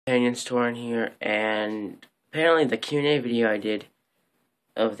Companion store in here, and apparently the Q&A video I did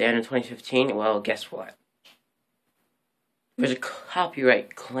of the end of 2015, well, guess what? There's a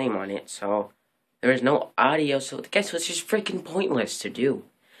copyright claim on it, so there is no audio, so guess what's just freaking pointless to do.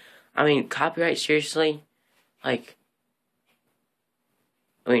 I mean, copyright, seriously? Like,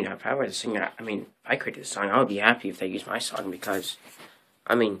 if I were the singer, if I created a song, I would be happy if they used my song, because,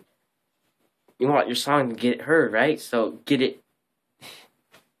 you want your song to get heard, right? So, get it.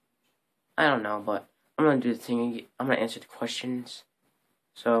 I don't know, but I'm gonna do the thing. I'm gonna answer the questions.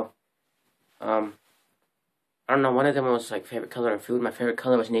 So, I don't know. One of them was like favorite color and food. My favorite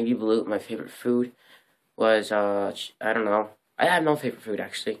color was navy blue. My favorite food was I don't know. I have no favorite food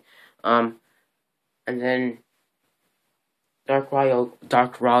actually. And then whatever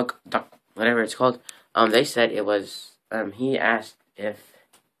it's called. They said it was. He asked if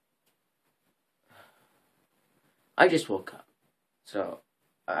I just woke up, so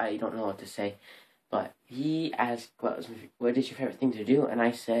I don't know what to say. But he asked, what is your favorite thing to do? And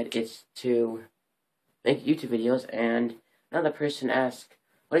I said, it's to make YouTube videos. And another person asked,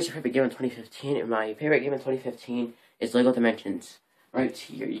 what is your favorite game in 2015? And my favorite game in 2015 is Lego Dimensions. Right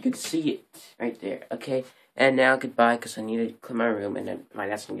here. You can see it right there. Okay? And now, goodbye, because I need to clean my room. And then my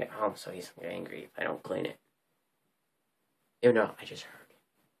dad's going to get home, so he's going to get angry if I don't clean it. Even though I just heard.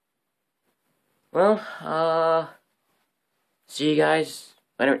 Well, see you guys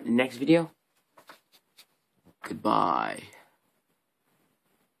later in the next video. Goodbye.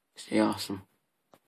 Stay awesome.